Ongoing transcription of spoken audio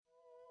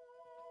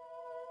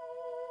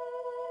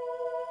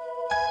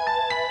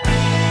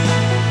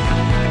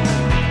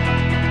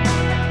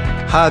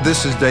Hi,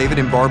 this is David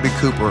and Barbie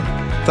Cooper.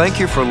 Thank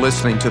you for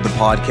listening to the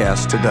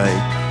podcast today.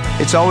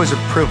 It's always a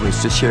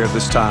privilege to share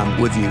this time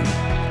with you.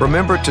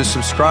 Remember to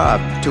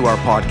subscribe to our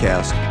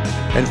podcast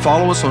and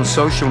follow us on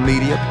social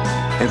media.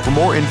 And for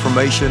more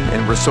information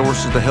and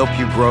resources to help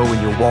you grow in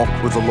your walk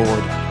with the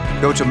Lord,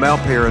 go to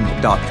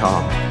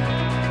mountparan.com.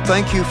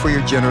 Thank you for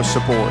your generous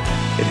support.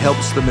 It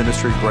helps the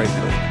ministry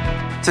greatly.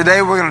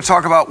 Today we're going to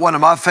talk about one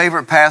of my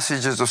favorite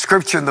passages of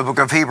Scripture in the book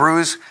of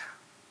Hebrews,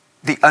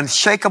 the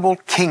unshakable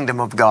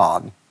kingdom of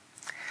God.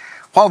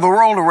 While the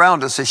world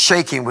around us is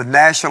shaking with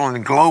national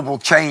and global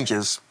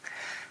changes,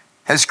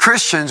 as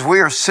Christians, we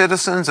are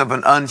citizens of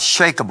an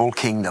unshakable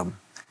kingdom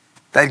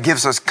that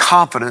gives us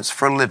confidence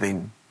for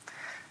living.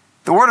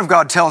 The Word of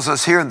God tells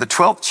us here in the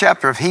 12th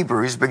chapter of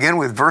Hebrews, begin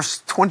with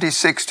verse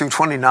 26 to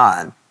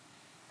 29.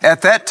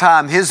 At that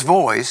time, His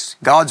voice,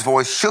 God's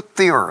voice, shook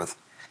the earth.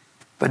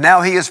 But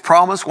now He has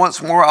promised,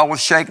 once more I will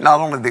shake not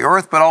only the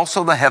earth, but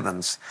also the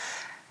heavens.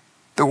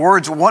 The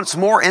words once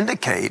more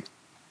indicate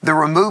the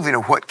removing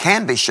of what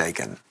can be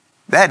shaken,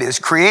 that is,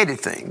 created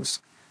things,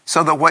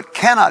 so that what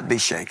cannot be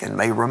shaken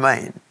may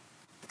remain.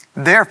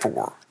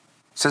 Therefore,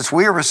 since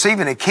we are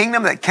receiving a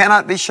kingdom that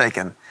cannot be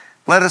shaken,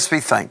 let us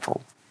be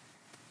thankful,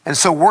 and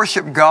so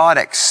worship God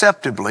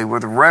acceptably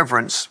with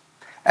reverence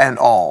and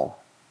awe.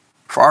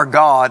 For our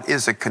God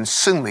is a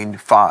consuming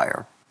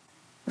fire.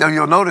 Now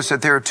you'll notice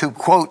that there are two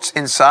quotes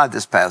inside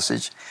this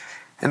passage,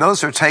 and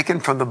those are taken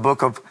from the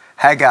book of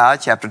Haggai,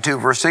 chapter 2,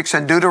 verse 6,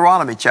 and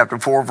Deuteronomy, chapter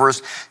 4,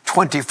 verse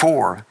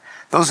 24.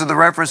 Those are the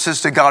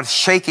references to God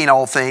shaking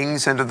all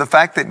things and to the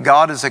fact that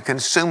God is a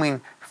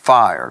consuming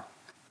fire.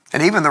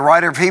 And even the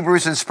writer of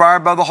Hebrews, inspired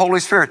by the Holy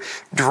Spirit,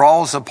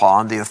 draws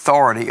upon the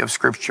authority of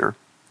Scripture.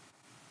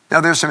 Now,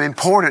 there's some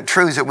important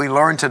truths that we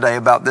learn today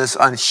about this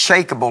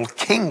unshakable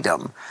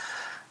kingdom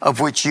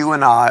of which you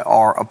and I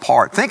are a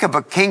part. Think of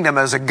a kingdom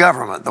as a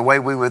government, the way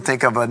we would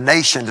think of a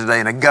nation today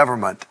in a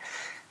government,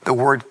 the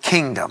word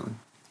kingdom.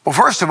 Well,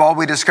 first of all,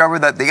 we discover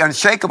that the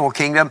unshakable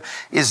kingdom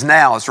is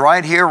now. It's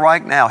right here,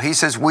 right now. He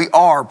says we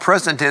are,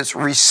 present tense,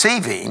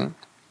 receiving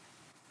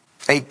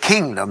a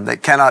kingdom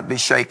that cannot be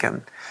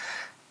shaken.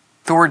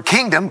 The word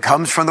kingdom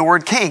comes from the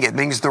word king. It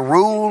means the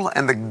rule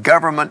and the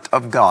government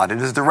of God.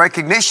 It is the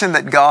recognition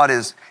that God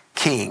is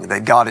king,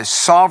 that God is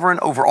sovereign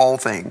over all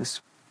things.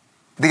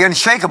 The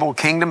unshakable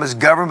kingdom is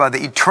governed by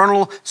the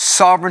eternal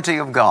sovereignty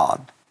of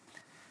God.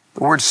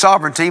 The word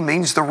sovereignty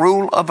means the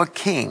rule of a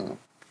king,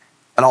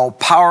 an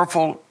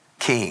all-powerful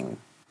king.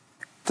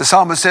 The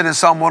psalmist said in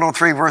Psalm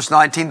 103, verse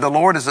 19, the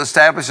Lord has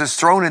established His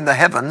throne in the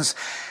heavens,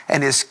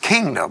 and His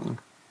kingdom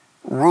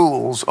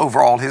rules over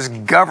all. His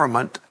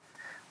government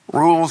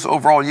rules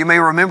over all. You may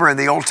remember in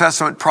the Old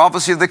Testament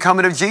prophecy of the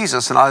coming of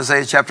Jesus in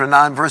Isaiah chapter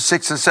 9, verse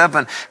 6 and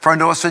 7, for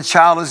unto us a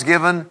child is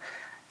given,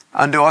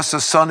 unto us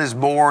a son is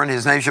born,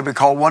 His name shall be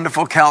called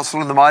Wonderful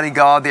Counselor, the Mighty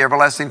God, the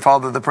Everlasting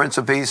Father, the Prince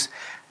of Peace.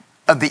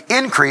 Of the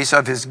increase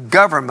of His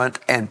government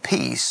and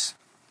peace,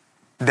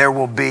 there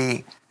will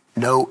be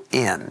no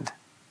end.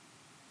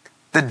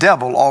 The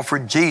devil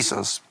offered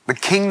Jesus the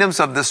kingdoms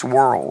of this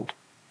world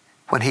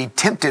when he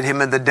tempted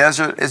Him in the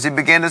desert as He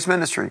began His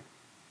ministry.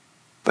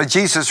 But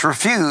Jesus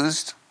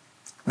refused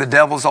the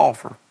devil's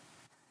offer.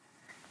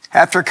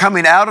 After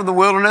coming out of the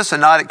wilderness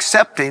and not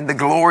accepting the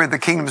glory of the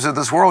kingdoms of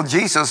this world,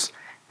 Jesus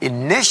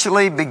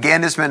initially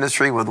began His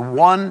ministry with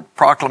one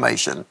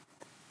proclamation: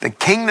 the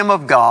kingdom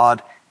of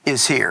God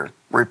is here.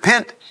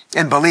 Repent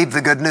and believe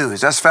the good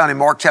news. That's found in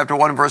Mark chapter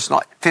 1, verse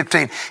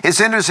 15.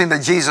 It's interesting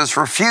that Jesus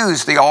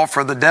refused the offer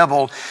of the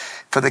devil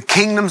for the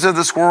kingdoms of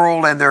this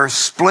world and their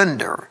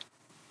splendor.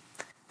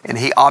 And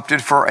He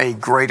opted for a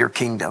greater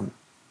kingdom,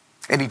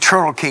 an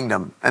eternal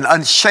kingdom, an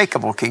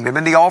unshakable kingdom.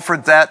 And He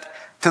offered that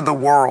to the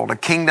world, a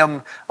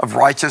kingdom of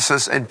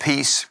righteousness and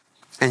peace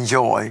and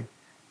joy.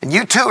 And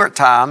you too at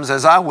times,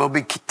 as I will,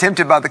 be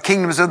tempted by the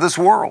kingdoms of this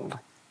world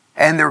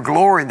and their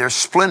glory and their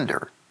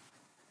splendor.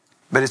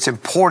 But it's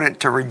important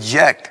to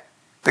reject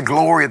the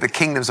glory of the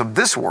kingdoms of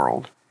this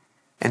world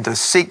and to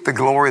seek the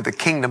glory of the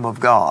kingdom of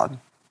God.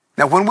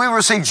 Now, when we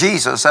receive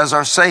Jesus as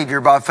our Savior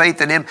by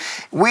faith in Him,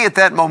 we at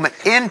that moment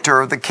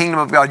enter the kingdom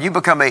of God. You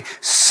become a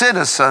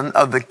citizen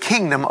of the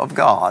kingdom of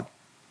God.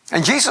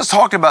 And Jesus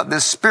talked about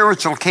this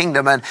spiritual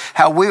kingdom and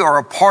how we are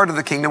a part of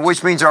the kingdom,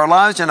 which means our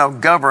lives are now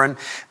governed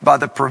by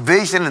the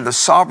provision and the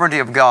sovereignty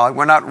of God.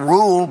 We're not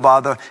ruled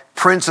by the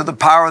prince of the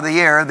power of the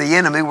air, the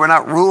enemy. We're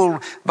not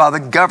ruled by the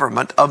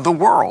government of the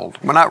world.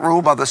 We're not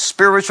ruled by the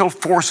spiritual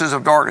forces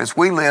of darkness.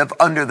 We live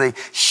under the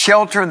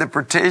shelter and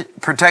the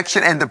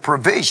protection and the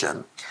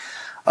provision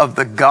of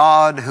the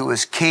God who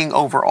is king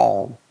over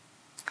all.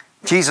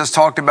 Jesus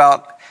talked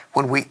about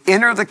when we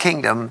enter the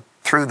kingdom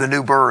through the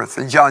new birth.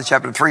 In John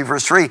chapter 3,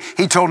 verse 3,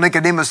 He told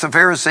Nicodemus the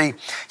Pharisee,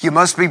 you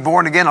must be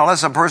born again.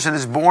 Unless a person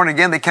is born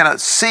again, they cannot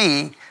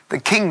see the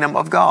kingdom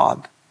of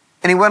God.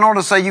 And He went on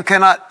to say, you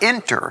cannot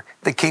enter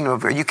the kingdom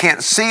of God. You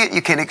can't see it,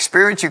 you can't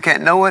experience, you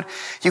can't know it,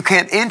 you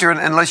can't enter it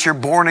unless you're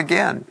born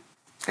again.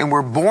 And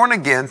we're born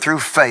again through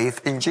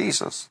faith in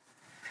Jesus.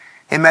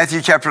 In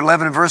Matthew chapter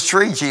 11 and verse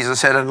 3, Jesus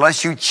said,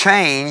 unless you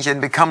change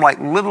and become like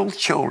little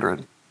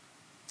children,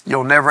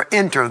 you'll never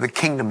enter the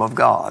kingdom of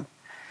God.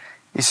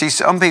 You see,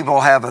 some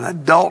people have an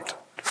adult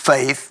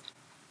faith.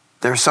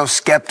 They're so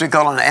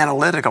skeptical and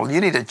analytical.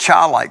 You need a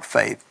childlike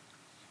faith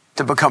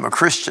to become a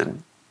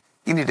Christian.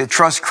 You need to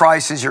trust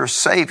Christ as your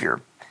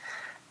Savior.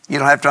 You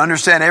don't have to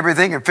understand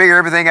everything and figure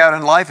everything out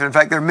in life. In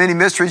fact, there are many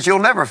mysteries you'll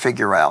never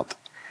figure out.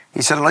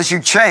 He said, unless you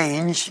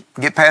change,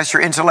 get past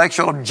your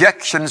intellectual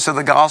objections to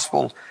the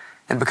gospel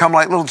and become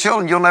like little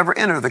children, you'll never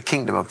enter the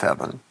kingdom of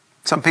heaven.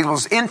 Some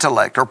people's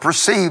intellect or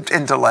perceived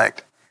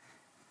intellect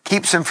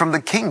keeps them from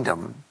the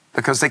kingdom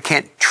because they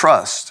can't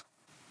trust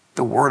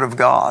the Word of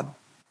God.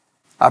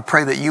 I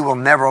pray that you will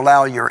never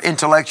allow your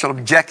intellectual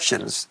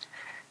objections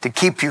to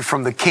keep you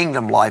from the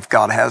kingdom life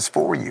God has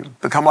for you.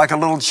 Become like a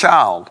little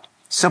child.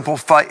 Simple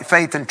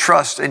faith and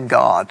trust in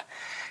God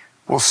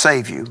will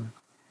save you.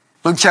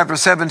 Luke chapter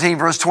 17,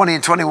 verse 20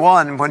 and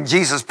 21, when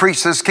Jesus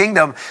preached this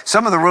kingdom,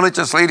 some of the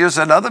religious leaders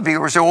and other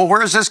people said, well,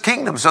 where's this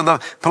kingdom? So the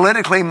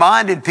politically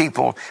minded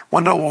people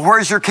want to know, well,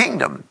 where's your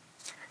kingdom?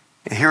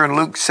 And here in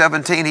Luke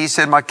 17, he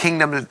said, my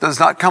kingdom does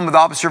not come with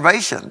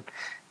observation.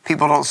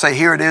 People don't say,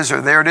 here it is or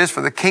there it is,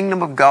 for the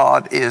kingdom of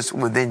God is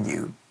within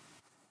you.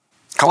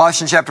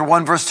 Colossians chapter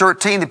 1, verse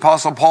 13, the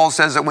Apostle Paul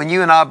says that when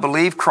you and I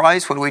believe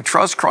Christ, when we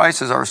trust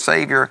Christ as our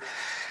Savior,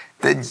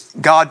 that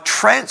God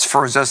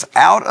transfers us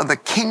out of the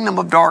kingdom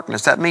of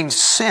darkness. That means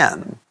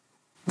sin,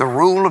 the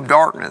rule of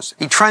darkness.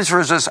 He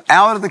transfers us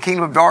out of the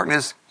kingdom of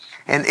darkness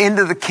and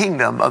into the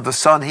kingdom of the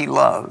Son He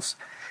loves.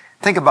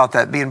 Think about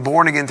that, being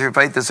born again through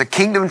faith. There's a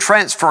kingdom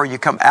transfer. You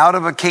come out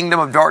of a kingdom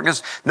of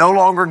darkness, no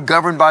longer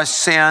governed by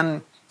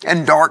sin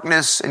and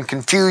darkness and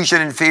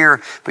confusion and fear,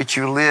 but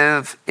you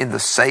live in the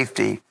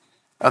safety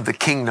of the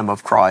kingdom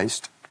of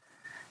Christ.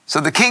 So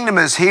the kingdom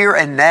is here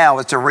and now.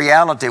 It's a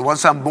reality.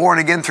 Once I'm born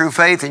again through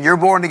faith and you're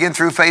born again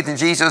through faith in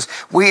Jesus,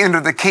 we enter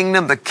the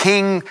kingdom. The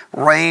King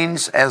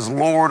reigns as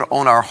Lord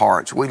on our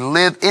hearts. We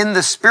live in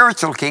the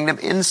spiritual kingdom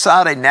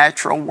inside a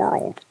natural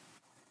world.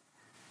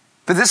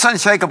 But this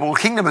unshakable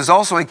kingdom is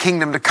also a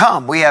kingdom to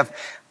come. We have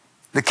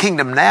the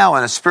kingdom now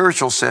in a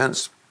spiritual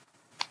sense,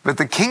 but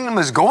the kingdom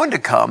is going to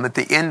come at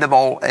the end of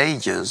all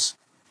ages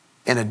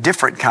in a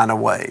different kind of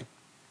way,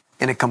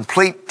 in a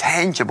complete,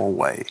 tangible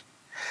way.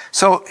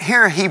 So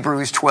here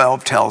Hebrews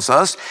 12 tells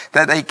us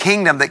that a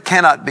kingdom that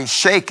cannot be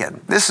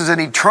shaken. This is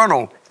an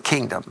eternal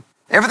kingdom.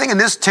 Everything in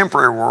this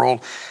temporary world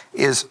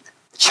is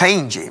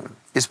changing.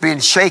 It's being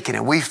shaken,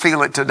 and we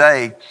feel it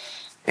today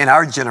in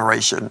our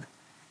generation.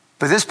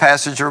 But this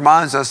passage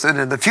reminds us that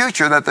in the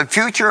future, that the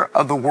future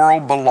of the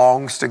world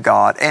belongs to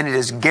God, and it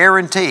is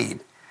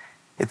guaranteed.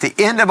 At the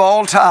end of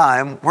all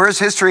time, where's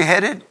history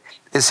headed?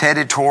 It's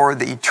headed toward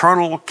the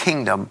eternal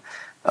kingdom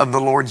of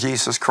the Lord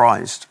Jesus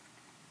Christ.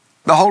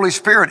 The Holy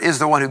Spirit is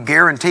the one who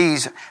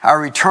guarantees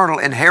our eternal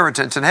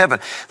inheritance in heaven.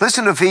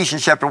 Listen to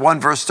Ephesians chapter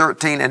 1, verse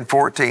 13 and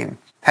 14.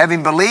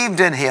 Having believed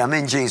in Him,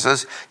 in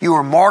Jesus, you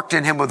are marked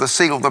in Him with the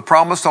seal of the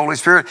promised Holy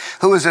Spirit,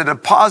 who is a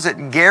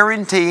deposit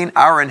guaranteeing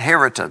our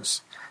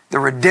inheritance, the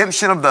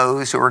redemption of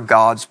those who are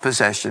God's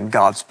possession,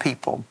 God's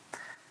people.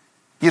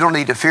 You don't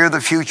need to fear the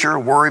future,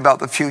 worry about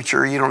the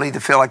future. You don't need to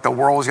feel like the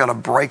world is going to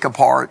break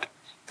apart,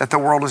 that the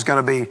world is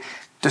going to be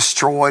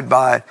destroyed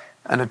by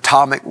an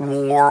atomic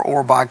war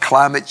or by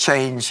climate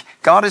change.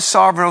 God is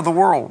sovereign of the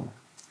world.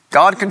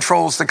 God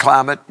controls the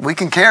climate. We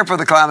can care for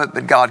the climate,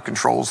 but God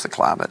controls the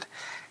climate.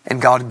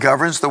 And God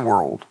governs the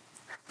world.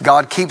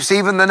 God keeps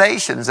even the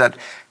nations that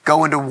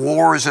go into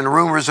wars and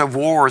rumors of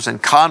wars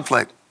and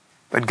conflict.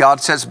 But God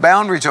sets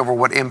boundaries over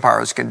what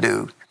empires can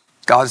do.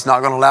 God's not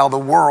going to allow the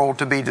world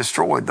to be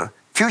destroyed. The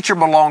future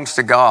belongs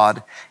to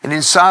God. And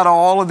inside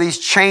all of these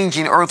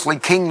changing earthly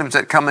kingdoms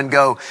that come and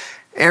go,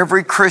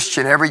 every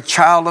Christian, every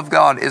child of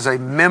God is a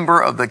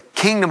member of the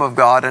kingdom of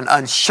God, an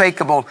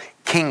unshakable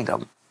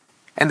kingdom.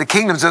 And the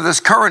kingdoms of this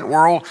current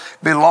world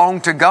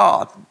belong to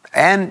God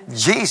and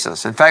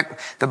Jesus. In fact,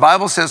 the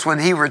Bible says when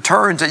He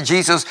returns that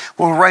Jesus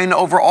will reign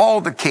over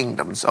all the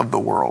kingdoms of the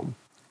world.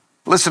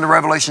 Listen to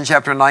Revelation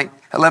chapter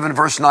 11,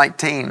 verse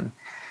 19.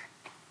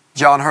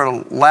 John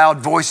heard loud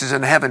voices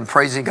in heaven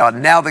praising God.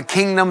 Now the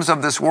kingdoms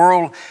of this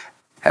world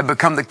have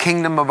become the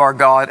kingdom of our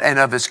God and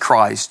of His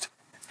Christ,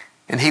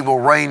 and He will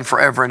reign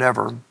forever and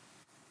ever.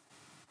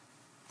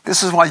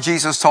 This is why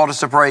Jesus taught us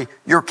to pray,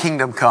 your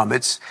kingdom come.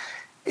 It's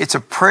a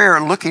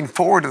prayer looking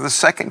forward to the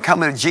second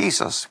coming of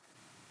Jesus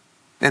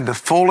and the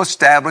full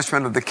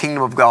establishment of the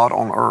kingdom of God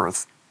on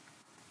earth.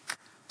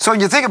 So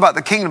when you think about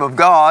the kingdom of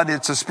God,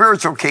 it's a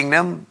spiritual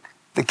kingdom.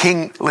 The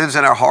King lives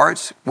in our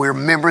hearts. We're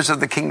members of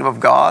the kingdom of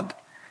God.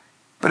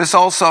 But it's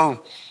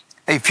also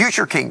a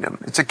future kingdom.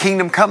 It's a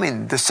kingdom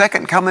coming, the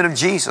second coming of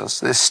Jesus,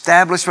 the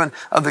establishment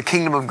of the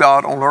kingdom of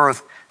God on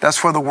earth.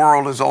 That's where the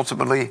world is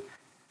ultimately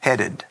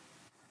headed.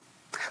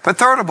 But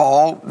third of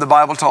all, the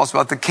Bible talks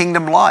about the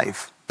kingdom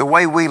life, the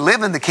way we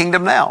live in the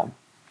kingdom now.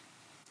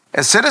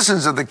 As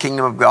citizens of the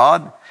kingdom of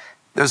God,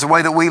 there's a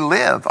way that we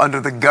live under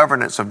the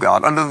governance of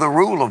God, under the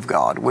rule of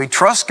God. We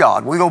trust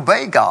God. We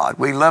obey God.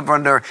 We live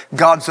under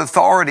God's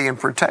authority and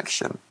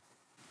protection.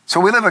 So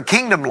we live a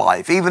kingdom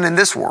life, even in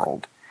this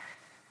world.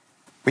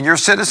 When you're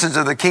citizens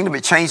of the kingdom,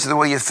 it changes the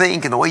way you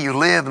think and the way you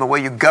live and the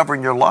way you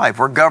govern your life.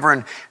 We're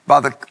governed by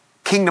the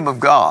kingdom of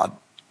God.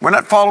 We're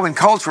not following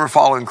culture, we're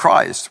following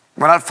Christ.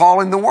 We're not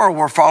following the world,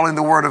 we're following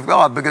the Word of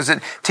God because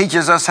it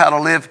teaches us how to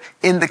live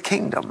in the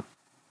kingdom.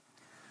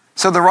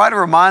 So the writer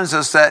reminds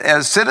us that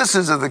as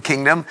citizens of the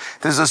kingdom,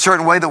 there's a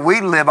certain way that we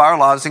live our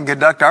lives and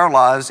conduct our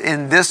lives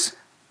in this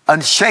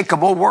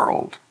unshakable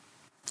world.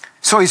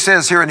 So he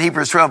says here in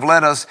Hebrews 12,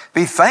 let us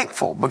be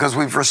thankful because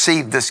we've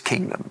received this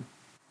kingdom.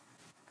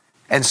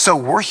 And so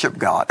worship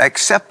God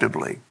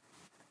acceptably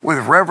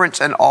with reverence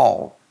and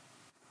awe.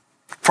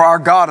 For our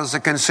God is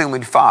a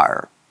consuming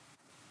fire.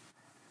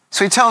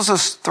 So he tells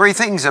us three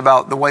things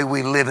about the way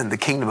we live in the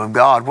kingdom of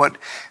God.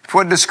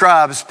 What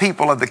describes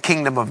people of the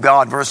kingdom of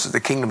God versus the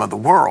kingdom of the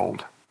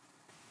world.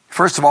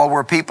 First of all,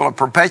 we're people of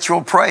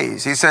perpetual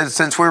praise. He says,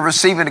 since we're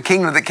receiving a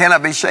kingdom that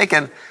cannot be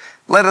shaken,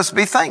 let us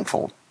be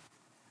thankful.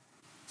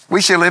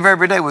 We should live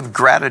every day with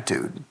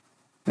gratitude,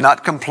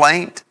 not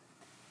complaint,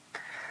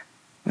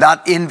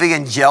 not envy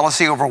and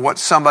jealousy over what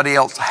somebody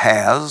else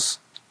has,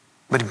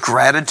 but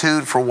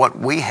gratitude for what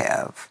we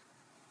have.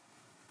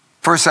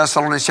 1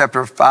 Thessalonians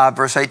chapter 5,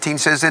 verse 18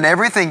 says, in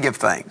everything give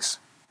thanks,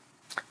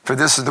 for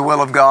this is the will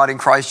of God in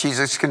Christ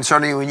Jesus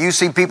concerning you. When you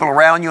see people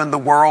around you in the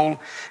world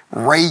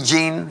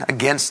raging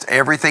against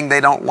everything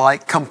they don't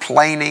like,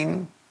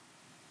 complaining,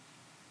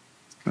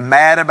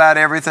 mad about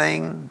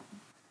everything,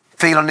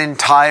 feeling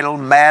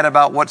entitled, mad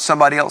about what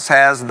somebody else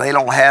has and they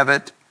don't have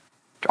it,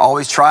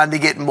 always trying to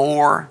get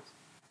more,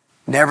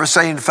 never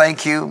saying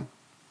thank you.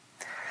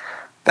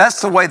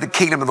 That's the way the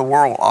kingdom of the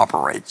world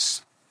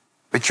operates.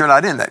 But you're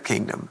not in that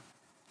kingdom.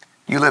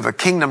 You live a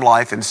kingdom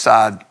life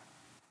inside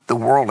the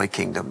worldly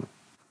kingdom.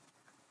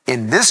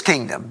 In this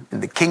kingdom,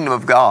 in the kingdom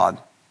of God,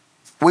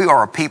 we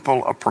are a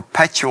people of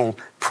perpetual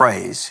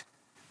praise.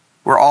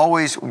 We're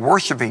always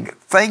worshiping,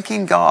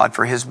 thanking God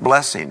for His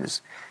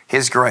blessings,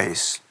 His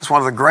grace. It's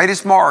one of the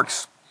greatest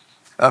marks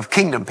of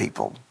kingdom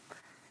people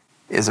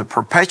is a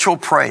perpetual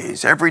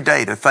praise every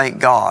day to thank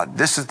God.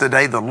 This is the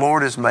day the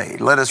Lord has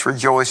made. Let us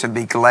rejoice and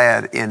be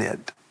glad in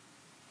it.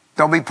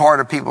 Don't be part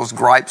of people's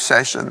gripe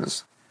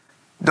sessions.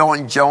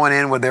 Don't join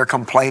in with their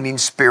complaining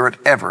spirit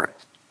ever.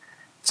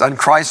 It's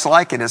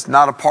unchristlike and it's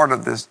not a part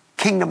of this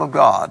kingdom of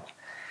God.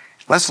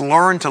 Let's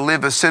learn to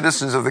live as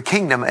citizens of the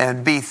kingdom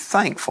and be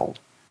thankful.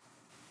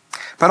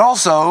 But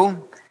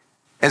also,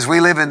 as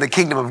we live in the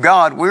kingdom of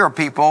God, we are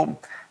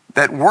people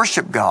that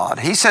worship God.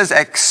 He says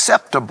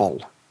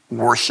acceptable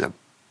worship.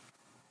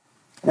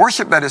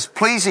 Worship that is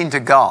pleasing to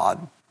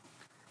God.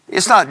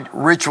 It's not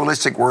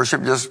ritualistic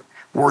worship, just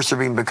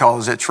worshiping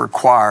because it's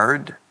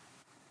required.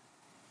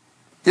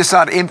 It's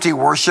not empty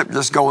worship,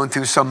 just going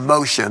through some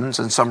motions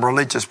and some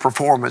religious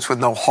performance with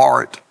no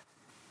heart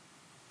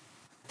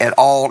at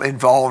all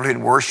involved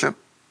in worship.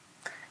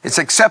 It's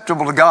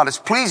acceptable to God. It's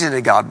pleasing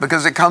to God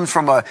because it comes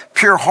from a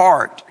pure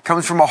heart. It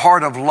comes from a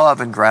heart of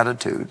love and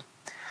gratitude.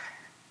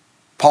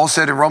 Paul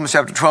said in Romans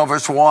chapter 12,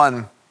 verse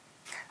 1,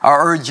 I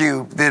urge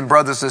you then,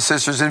 brothers and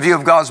sisters, in view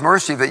of God's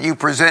mercy, that you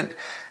present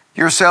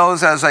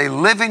yourselves as a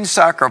living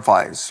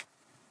sacrifice,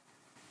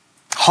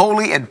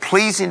 holy and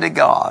pleasing to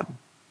God,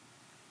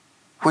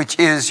 which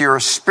is your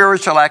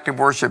spiritual act of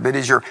worship. It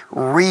is your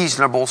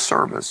reasonable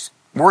service.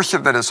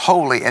 Worship that is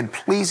holy and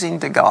pleasing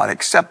to God,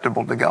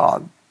 acceptable to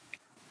God.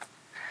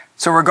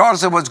 So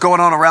regardless of what's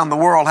going on around the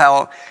world,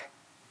 how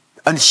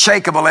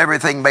unshakable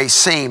everything may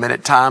seem, and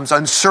at times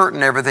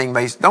uncertain everything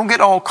may, don't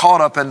get all caught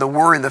up in the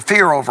worry and the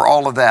fear over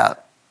all of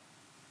that.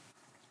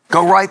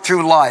 Go right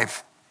through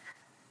life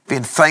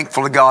being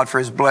thankful to God for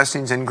His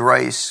blessings and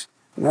grace,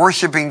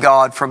 worshiping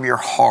God from your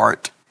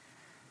heart,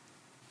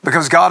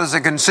 because God is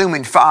a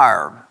consuming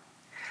fire.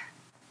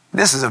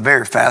 This is a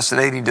very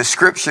fascinating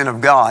description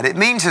of God. It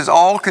means His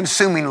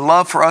all-consuming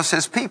love for us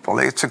as people.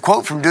 It's a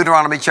quote from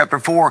Deuteronomy chapter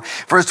 4,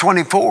 verse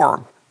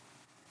 24,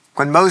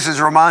 when Moses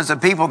reminds the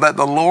people that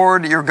the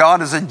Lord your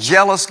God is a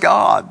jealous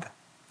God,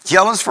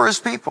 jealous for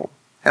His people,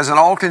 has an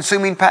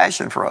all-consuming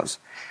passion for us.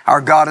 Our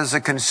God is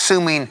a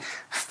consuming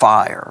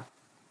fire.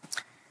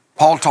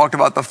 Paul talked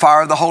about the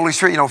fire of the Holy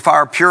Spirit. You know,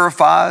 fire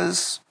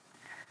purifies,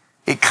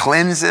 it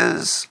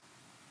cleanses,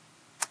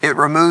 it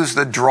removes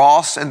the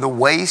dross and the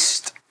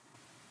waste.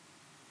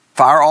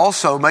 Fire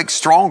also makes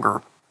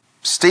stronger.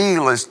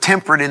 Steel is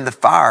tempered in the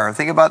fire.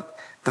 Think about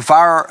the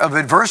fire of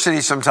adversity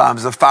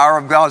sometimes, the fire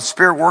of God's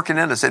Spirit working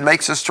in us. It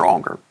makes us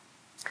stronger.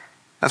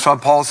 That's why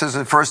Paul says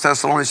in 1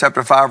 Thessalonians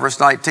chapter 5, verse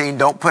 19,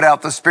 don't put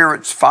out the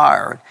Spirit's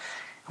fire.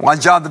 When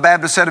John the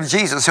Baptist said of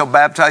Jesus, He'll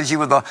baptize you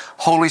with the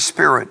Holy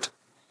Spirit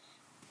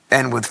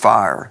and with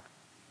fire.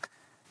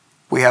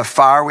 We have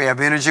fire, we have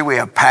energy, we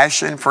have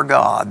passion for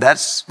God.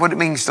 That's what it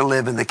means to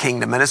live in the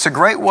kingdom. And it's a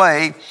great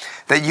way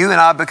that you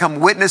and I become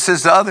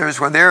witnesses to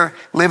others when they're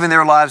living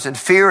their lives in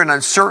fear and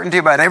uncertainty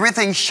about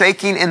everything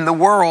shaking in the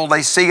world.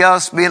 They see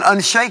us being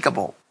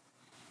unshakable,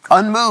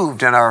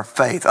 unmoved in our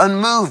faith,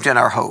 unmoved in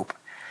our hope,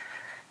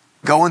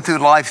 going through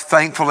life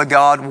thankful to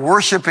God,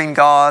 worshiping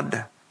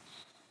God,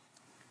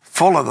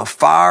 full of the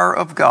fire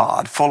of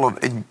God, full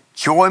of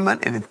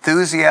enjoyment and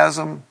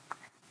enthusiasm,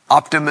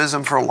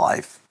 optimism for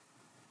life.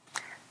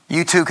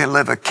 you too can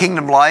live a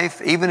kingdom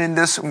life, even in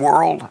this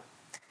world.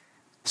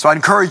 So I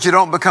encourage you,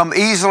 don't become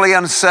easily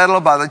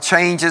unsettled by the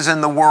changes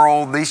in the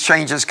world. These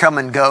changes come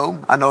and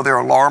go. I know they're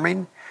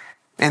alarming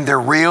and they're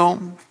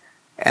real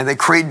and they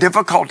create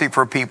difficulty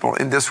for people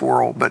in this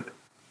world. But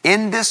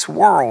in this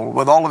world,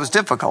 with all of its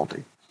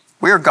difficulty,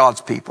 we are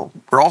God's people.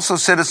 We're also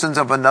citizens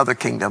of another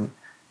kingdom.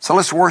 So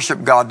let's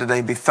worship God today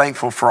and be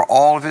thankful for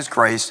all of His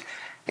grace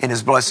and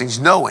His blessings,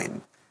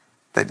 knowing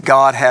that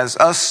God has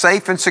us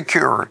safe and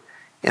secure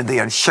in the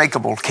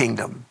unshakable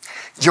kingdom.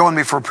 Join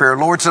me for prayer.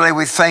 Lord, today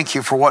we thank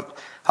you for what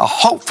a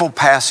hopeful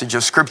passage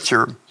of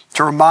Scripture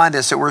to remind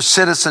us that we're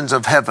citizens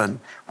of heaven.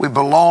 We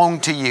belong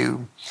to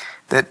you,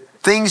 that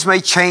things may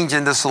change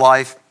in this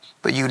life,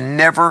 but you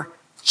never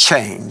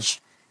change.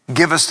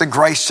 Give us the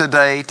grace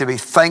today to be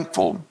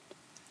thankful,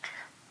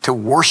 to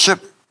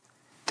worship,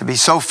 to be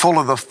so full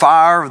of the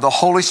fire of the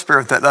Holy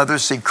Spirit that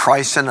others see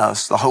Christ in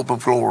us, the hope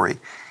of glory.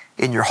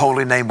 In your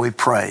holy name we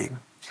pray.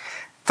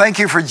 Thank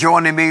you for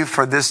joining me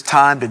for this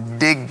time to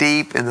dig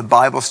deep in the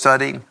Bible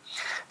study.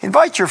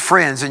 Invite your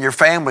friends and your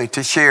family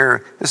to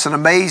share. This is an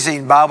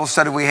amazing Bible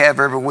study we have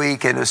every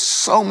week, and there's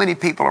so many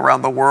people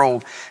around the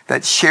world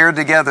that share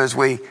together as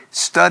we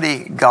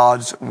study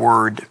God's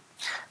Word.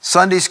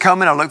 Sunday's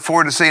coming. I look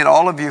forward to seeing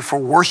all of you for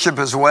worship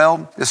as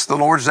well. It's the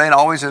Lord's Day, and I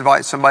always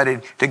invite somebody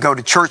to go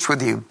to church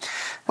with you.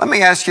 Let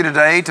me ask you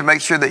today to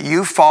make sure that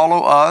you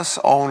follow us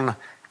on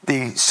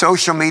the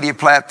social media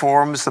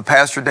platforms, the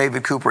Pastor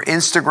David Cooper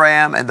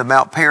Instagram and the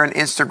Mount Paran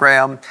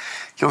Instagram.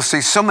 You'll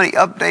see so many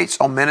updates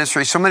on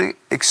ministry, so many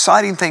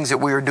exciting things that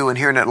we are doing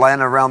here in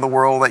Atlanta, around the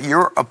world, that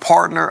you're a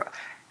partner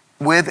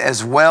with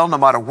as well, no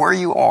matter where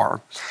you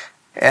are.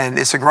 And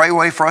it's a great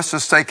way for us to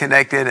stay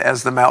connected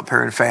as the Mount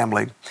Paran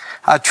family.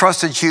 I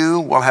trust that you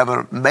will have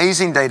an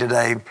amazing day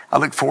today. I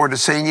look forward to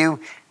seeing you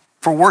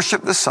for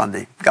worship this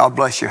Sunday. God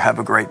bless you. Have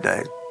a great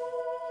day.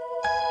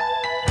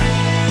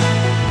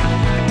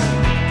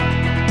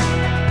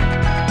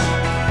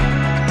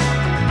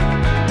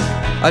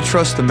 I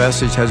trust the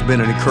message has been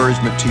an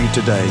encouragement to you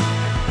today.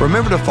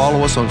 Remember to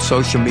follow us on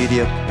social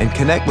media and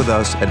connect with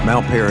us at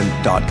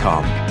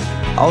mountparan.com.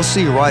 I'll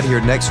see you right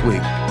here next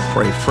week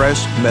for a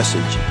fresh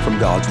message from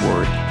God's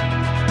Word.